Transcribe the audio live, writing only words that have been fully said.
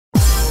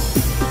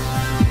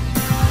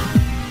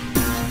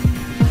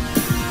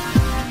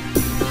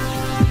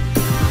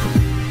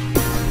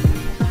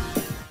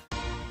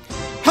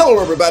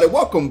Hello everybody,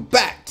 welcome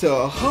back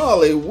to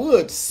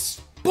Hollywood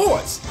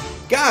Sports.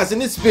 Guys, in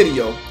this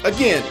video,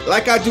 again,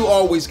 like I do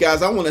always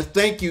guys, I want to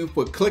thank you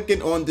for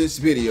clicking on this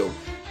video.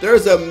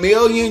 There's a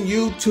million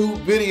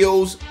YouTube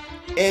videos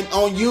and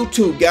on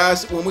YouTube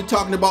guys, when we're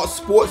talking about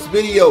sports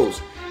videos.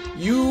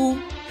 You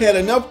had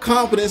enough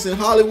confidence in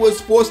Hollywood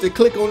Sports to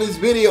click on this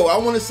video. I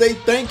want to say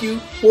thank you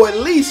for at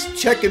least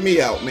checking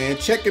me out, man,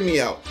 checking me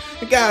out.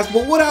 And guys,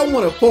 but what I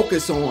want to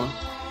focus on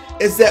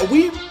is that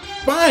we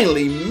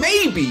finally,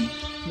 maybe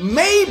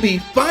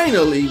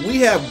finally, we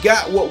have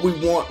got what we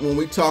want when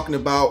we're talking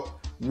about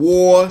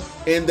war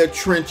in the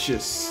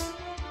trenches.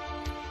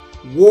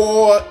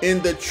 War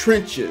in the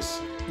trenches.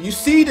 You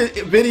see the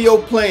video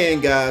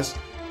playing, guys.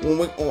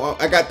 When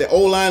I got the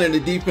O-line and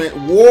the defense.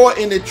 War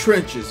in the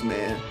trenches,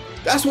 man.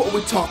 That's what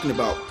we're talking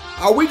about.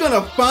 Are we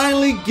gonna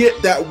finally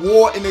get that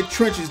war in the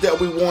trenches that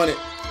we wanted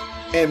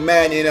in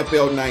Madden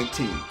NFL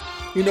 19?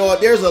 You know,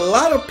 there's a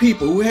lot of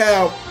people who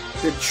have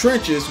the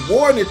trenches,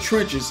 war in the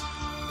trenches,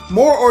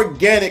 more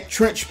organic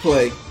trench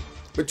play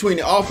between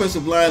the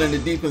offensive line and the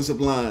defensive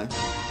line.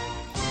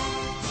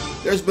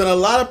 There's been a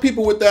lot of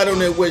people with that on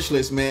their wish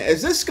list, man.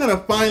 Is this gonna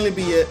finally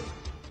be it?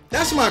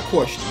 That's my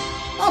question.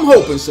 I'm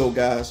hoping so,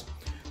 guys.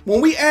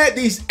 When we add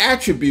these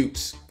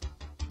attributes,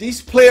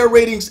 these player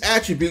ratings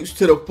attributes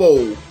to the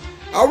fold,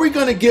 are we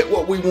gonna get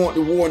what we want,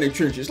 the war in the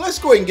trenches? Let's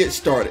go ahead and get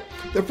started.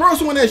 The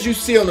first one, as you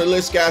see on the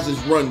list, guys,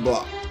 is run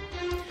block.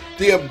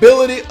 The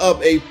ability of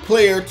a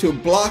player to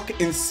block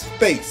in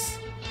space.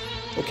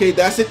 Okay,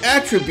 that's an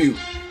attribute.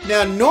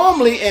 Now,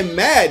 normally in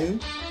Madden,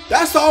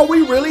 that's all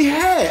we really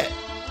had.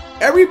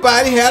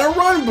 Everybody had a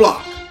run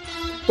block,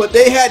 but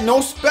they had no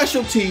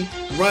specialty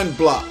run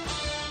block,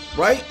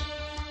 right?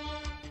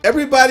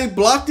 Everybody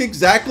blocked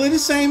exactly the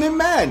same in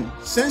Madden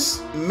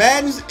since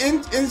Madden's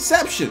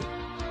inception,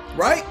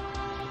 right?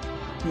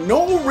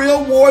 No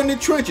real war in the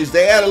trenches.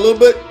 They add a little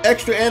bit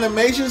extra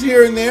animations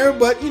here and there,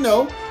 but you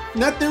know,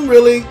 nothing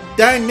really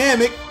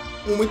dynamic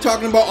when we're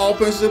talking about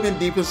offensive and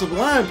defensive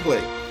line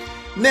play.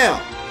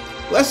 Now,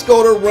 let's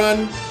go to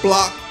run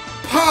block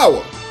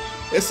power.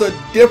 It's a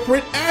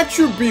different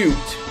attribute.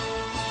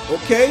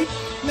 Okay?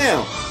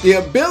 Now,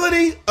 the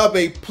ability of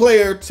a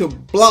player to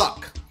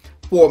block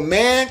for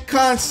man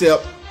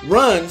concept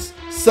runs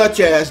such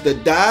as the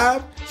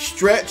dive,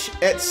 stretch,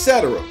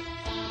 etc.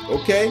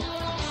 Okay?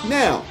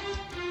 Now,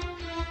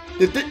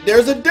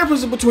 there's a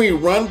difference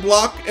between run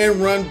block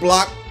and run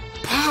block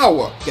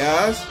power,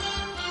 guys.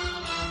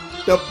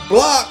 The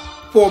block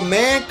for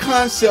man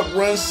concept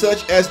runs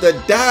such as the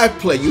dive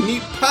play. You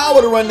need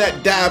power to run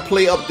that dive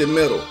play up the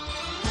middle.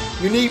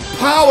 You need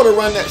power to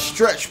run that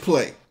stretch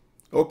play.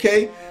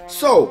 Okay?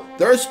 So,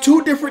 there's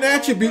two different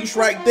attributes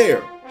right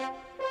there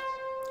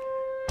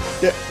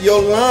that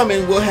your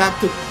lineman will have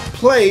to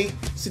play.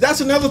 See,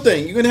 that's another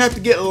thing. You're going to have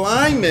to get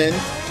linemen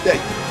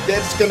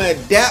that's going to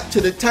adapt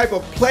to the type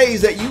of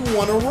plays that you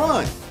want to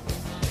run.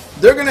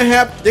 They're going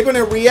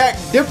to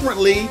react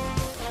differently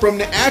from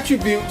the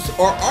attributes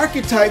or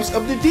archetypes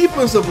of the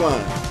defensive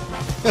line.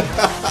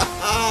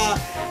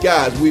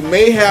 Guys, we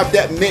may have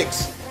that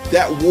mix,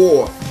 that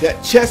war,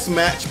 that chess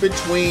match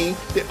between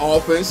the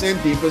offense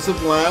and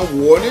defensive line,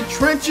 war in the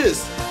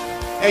trenches.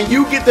 And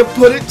you get to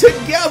put it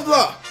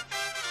together.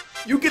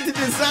 You get to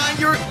design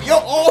your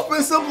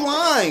offensive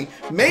line.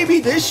 Maybe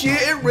this year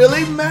it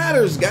really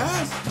matters,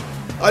 guys.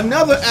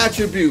 Another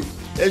attribute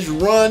is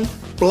run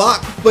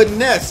block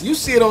finesse. You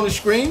see it on the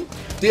screen.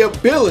 The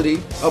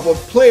ability of a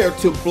player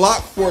to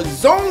block for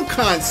zone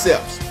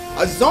concepts.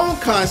 A zone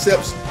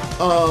concept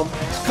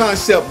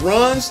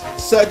runs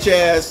such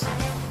as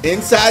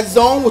inside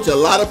zone, which a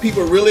lot of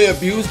people really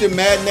abused in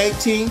Madden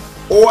 18,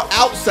 or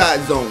outside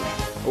zone.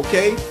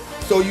 Okay,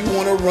 so you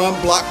want to run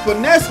block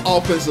finesse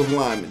offensive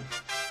linemen.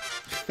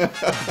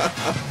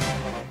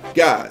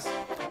 Guys,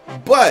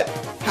 but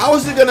how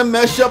is it going to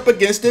mesh up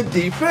against the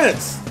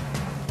defense?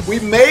 We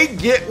may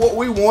get what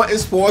we want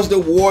as far as the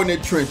war in the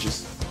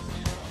trenches.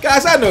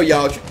 Guys, I know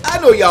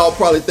y'all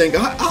probably think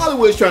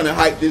Hollywood's trying to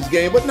hype this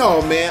game, but no,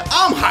 man,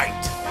 I'm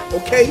hyped.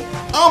 Okay,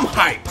 I'm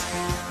hyped.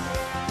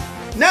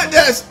 Not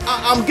that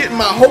I'm getting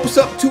my hopes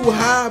up too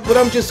high, but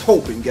I'm just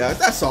hoping, guys.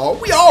 That's all.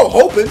 We all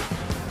hoping.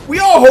 We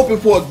all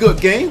hoping for a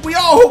good game. We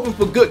all hoping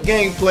for good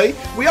gameplay.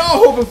 We all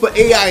hoping for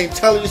AI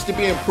intelligence to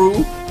be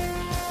improved.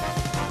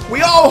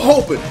 We all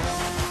hoping.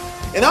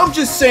 And I'm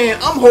just saying,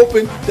 I'm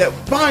hoping that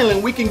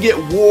finally we can get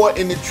war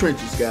in the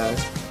trenches,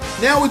 guys.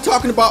 Now we're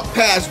talking about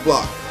pass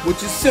block,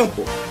 which is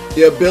simple.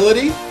 The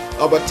ability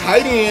of a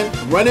tight end,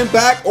 running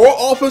back, or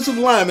offensive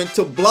lineman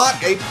to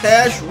block a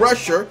pass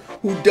rusher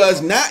who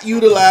does not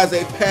utilize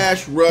a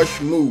pass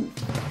rush move.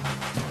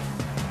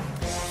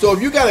 So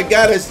if you got a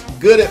guy that's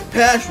good at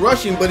pass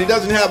rushing, but he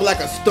doesn't have like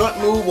a stunt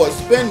move or a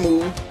spin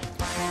move,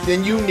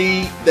 then you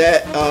need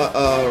that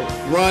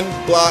run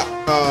block,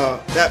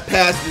 that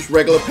pass, just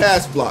regular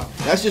pass block.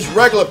 That's just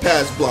regular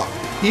pass block.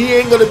 He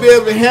ain't going to be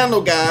able to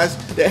handle guys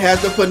that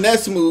has the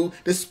finesse move,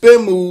 the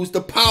spin moves,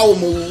 the power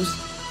moves,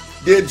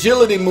 the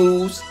agility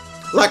moves,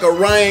 like a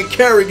Ryan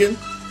Kerrigan.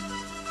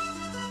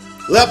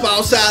 Left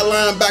outside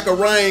linebacker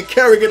Ryan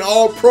Kerrigan,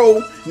 all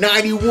pro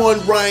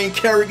 91 Ryan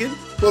Kerrigan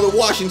for the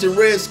Washington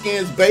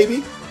Redskins,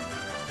 baby.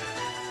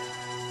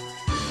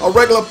 A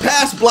regular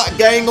pass block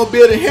guy ain't gonna be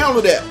able to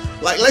handle that.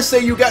 Like, let's say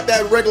you got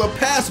that regular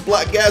pass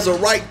block guy as a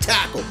right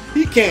tackle.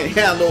 He can't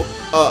handle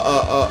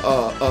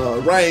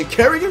Ryan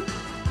Kerrigan.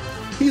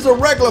 He's a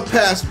regular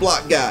pass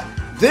block guy.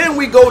 Then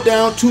we go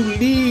down to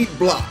lead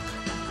block.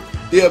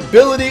 The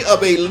ability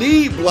of a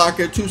lead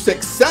blocker to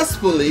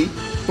successfully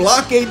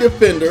block a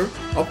defender,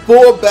 a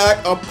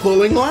fullback, a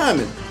pulling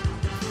lineman.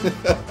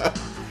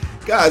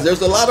 Guys,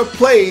 there's a lot of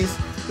plays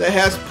that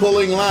has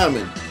pulling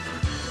linemen.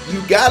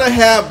 You gotta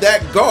have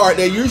that guard.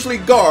 They're usually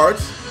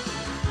guards.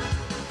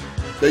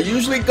 That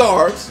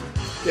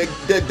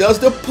does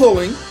the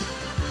pulling,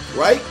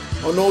 right?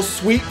 On those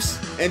sweeps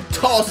and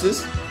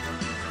tosses.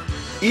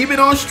 Even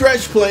on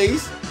stretch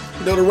plays,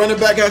 you know, the running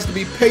back has to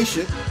be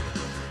patient.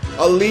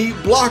 A lead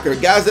blocker,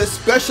 guys that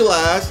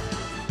specialize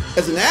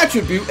as an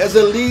attribute as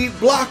a lead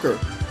blocker.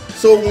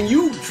 So when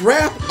you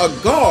draft a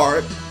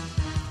guard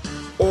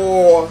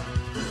or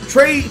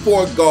trade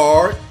for a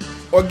guard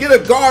or get a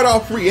guard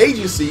off free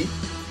agency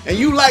and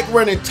you like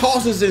running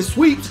tosses and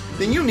sweeps,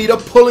 then you need a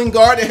pulling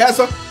guard that has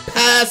a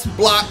pass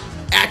block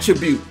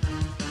attribute.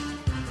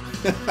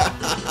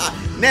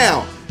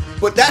 Now,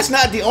 but that's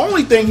not the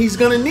only thing he's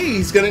gonna need.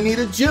 He's gonna need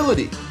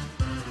agility.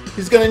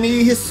 He's gonna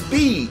need his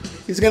speed.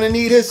 He's gonna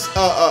need his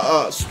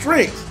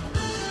strength.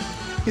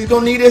 He's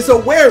gonna need his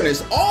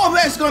awareness. All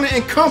that's gonna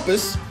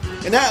encompass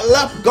in that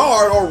left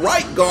guard or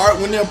right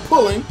guard when they're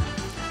pulling,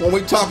 when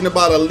we're talking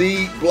about a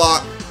lead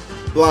block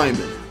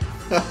lineman.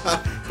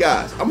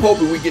 Guys, I'm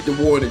hoping we get to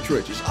war in the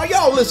trenches. Are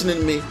y'all listening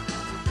to me?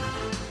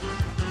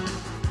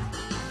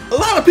 A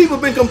lot of people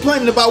have been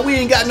complaining about we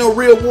ain't got no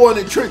real war in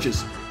the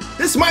trenches.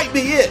 This might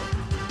be it.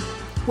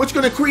 What's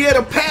going to create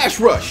a pass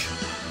rush?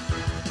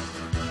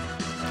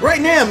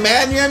 Right now,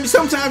 Madden,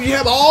 sometimes you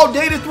have all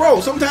day to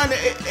throw. Sometimes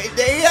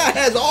the AI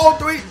has all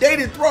day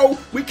to throw.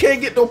 We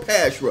can't get no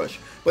pass rush.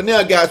 But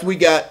now, guys, we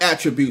got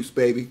attributes,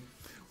 baby.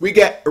 We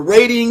got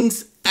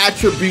ratings,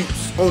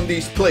 attributes on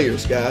these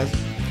players, guys.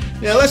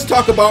 Now, let's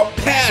talk about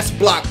pass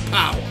block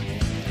power.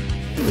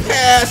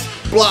 Pass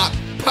block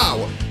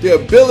power. The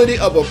ability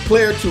of a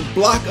player to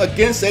block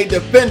against a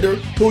defender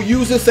who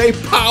uses a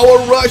power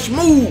rush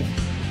move.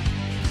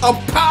 A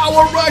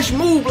power rush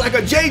move like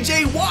a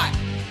J.J. Watt.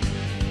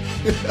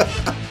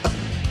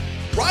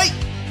 Right?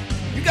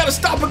 You got to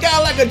stop a guy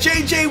like a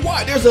J.J.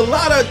 Watt. There's a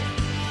lot of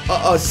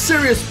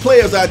serious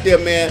players out there,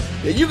 man,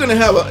 that you're going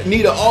to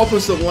need an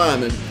offensive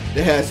lineman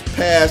that has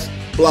pass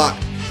block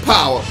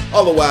power.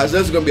 Otherwise,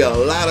 there's going to be a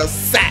lot of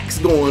sacks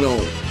going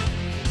on.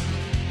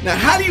 Now,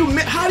 how do you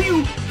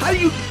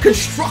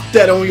construct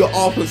that on your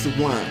offensive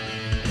line?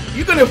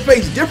 You're going to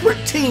face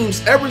different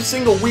teams every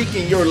single week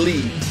in your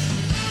league.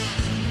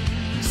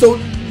 So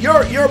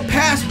your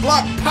pass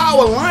block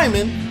power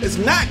lineman is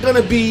not going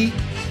to be,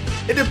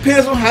 it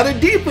depends on how the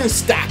defense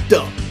stacked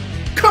up.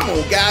 Come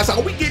on, guys.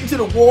 Are we getting to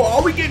the war?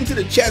 Are we getting to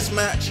the chess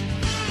match?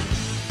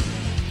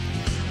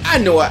 I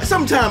know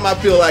sometimes I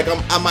feel like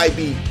I might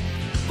be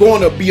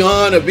going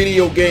beyond a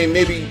video game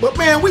maybe, but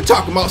man, we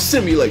talking about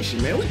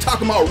simulation, man. We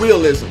talking about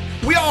realism.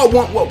 We all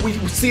want what we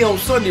see on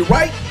Sunday,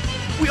 right?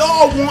 We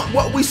all want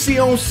what we see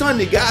on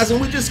Sunday, guys,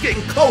 and we're just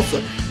getting closer.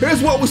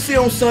 Here's what we see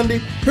on Sunday.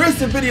 Here's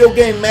the video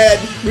game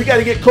Madden. We got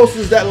to get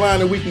closer to that line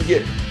that we can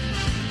get.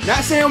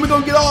 Not saying we're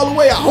going to get all the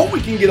way. I hope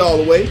we can get all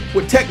the way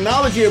with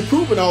technology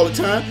improving all the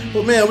time,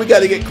 but man, we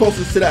got to get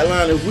closer to that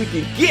line that we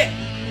can get.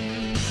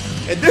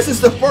 And this is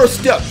the first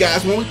step,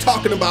 guys, when we're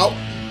talking about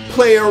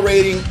player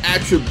rating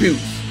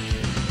attributes.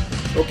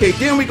 Okay,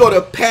 then we go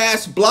to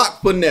pass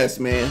block finesse,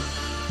 man.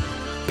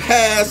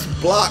 Pass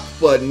block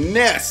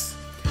finesse.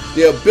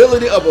 The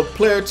ability of a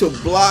player to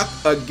block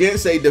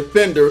against a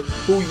defender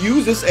who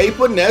uses a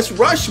finesse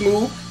rush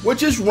move,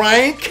 which is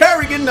Ryan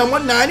Kerrigan, number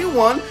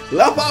 91,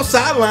 left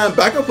outside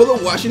linebacker for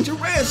the Washington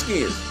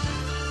Redskins.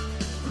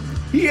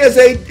 He is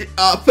a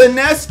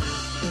finesse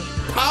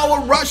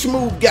power rush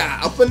move guy,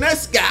 a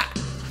finesse guy.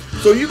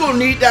 So you're going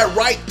to need that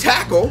right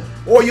tackle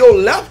or your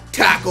left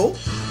tackle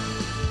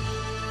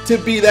to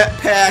be that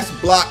pass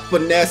block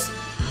finesse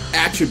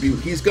attribute.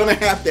 He's going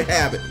to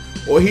have it,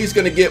 or he's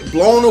going to get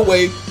blown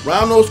away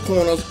around those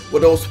corners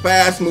with those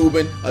fast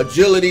moving,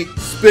 agility,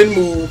 spin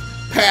move,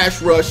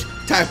 pass rush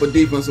type of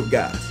defensive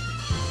guys,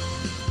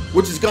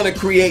 which is going to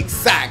create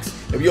sacks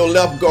if your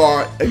left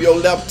guard, if your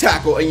left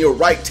tackle and your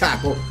right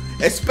tackle,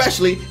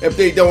 especially if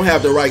they don't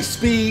have the right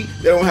speed,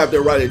 they don't have the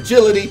right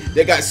agility,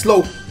 they got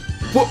slow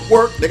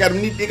footwork, they're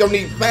gonna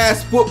need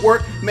fast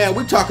footwork. Man,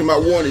 we're talking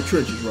about war in the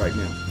trenches right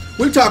now.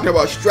 We're talking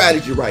about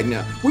strategy right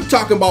now. We're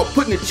talking about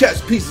putting the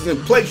chess pieces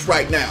in place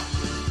right now.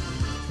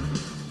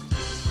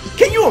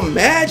 Can you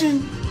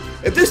imagine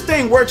if this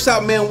thing works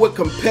out, man, what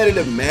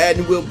competitive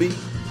Madden will be?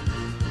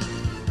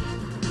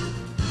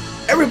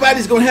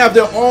 Everybody's gonna have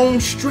their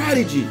own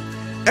strategy.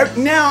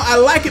 Now I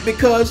like it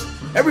because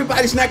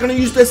everybody's not gonna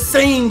use the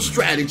same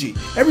strategy.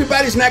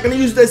 Everybody's not gonna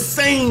use the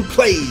same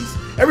plays.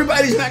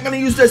 Everybody's not going to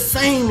use the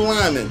same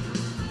lineman.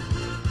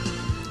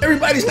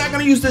 Everybody's not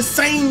going to use the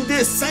same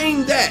this,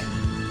 same that.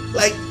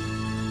 Like,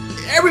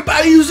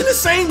 Everybody using the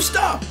same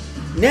stuff.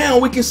 Now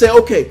we can say,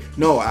 okay,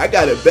 no, I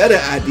got a better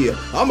idea.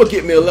 I'm going to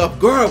get me a left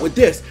guard with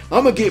this.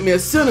 I'm going to get me a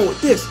center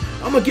with this.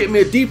 I'm going to get me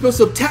a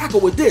defensive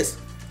tackle with this.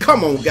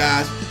 Come on,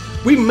 guys.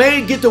 We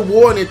may get the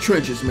war in the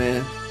trenches,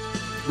 man.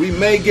 We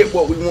may get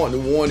what we want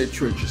in the war in the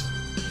trenches.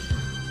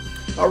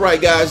 All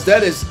right, guys,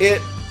 that is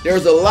it.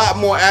 There's a lot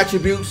more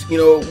attributes, you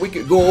know, we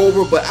could go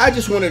over, but I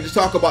just wanted to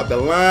talk about the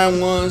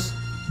line ones.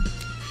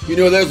 You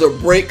know, there's a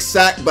break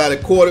sack by the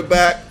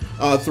quarterback,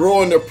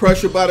 throwing the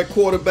pressure by the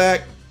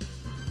quarterback.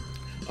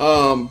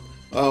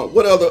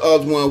 What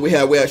other one we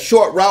have? We have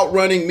short route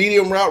running,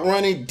 medium route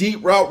running,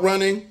 deep route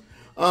running.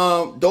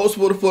 Those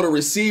were for the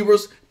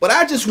receivers. But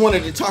I just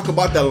wanted to talk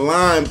about the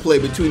line play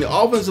between the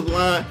offensive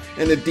line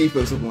and the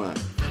defensive line.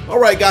 All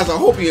right, guys, I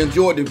hope you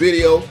enjoyed the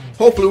video.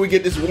 Hopefully we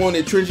get this war in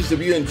the trenches.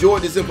 If you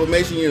enjoyed this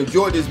information, you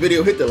enjoyed this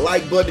video, hit the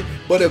like button.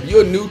 But if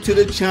you're new to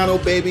the channel,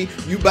 baby,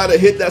 you better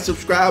hit that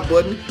subscribe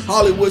button.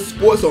 Hollywood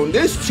Sports on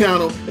this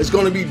channel is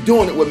going to be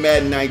doing it with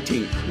Madden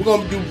 19. We're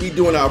going to be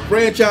doing our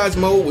franchise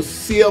mode with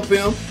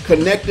CFM,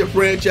 connected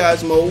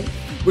franchise mode.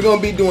 We're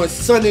going to be doing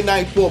Sunday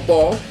Night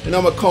Football, and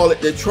I'm going to call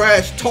it the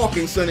Trash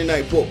Talking Sunday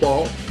Night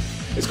Football.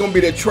 It's going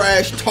to be the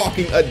Trash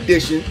Talking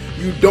edition.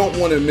 You don't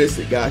want to miss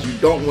it, guys. You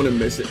don't want to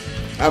miss it.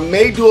 I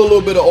may do a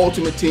little bit of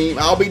Ultimate Team.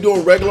 I'll be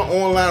doing regular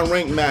online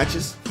ranked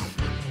matches.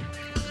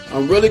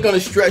 I'm really going to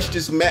stretch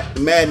this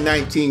Madden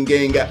 19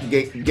 game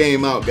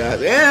out,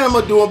 guys. And I'm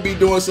going to be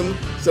doing some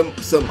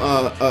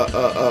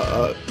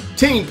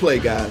team play,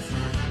 guys.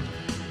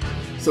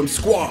 Some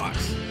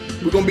squads.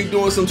 We're going to be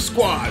doing some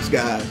squads,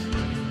 guys.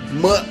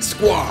 Mud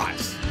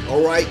squads.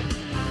 All right.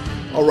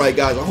 All right,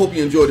 guys. I hope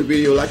you enjoyed the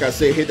video. Like I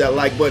said, hit that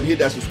like button, hit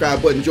that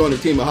subscribe button, join the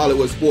team of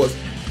Hollywood Sports,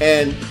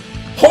 and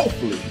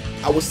hopefully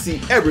I will see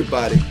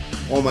everybody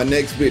on my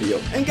next video.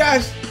 And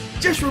guys,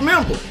 just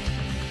remember,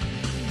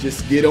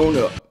 just get on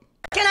up.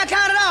 Can I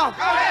count it off?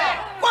 Go ahead.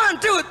 1,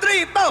 2,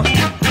 3,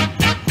 4.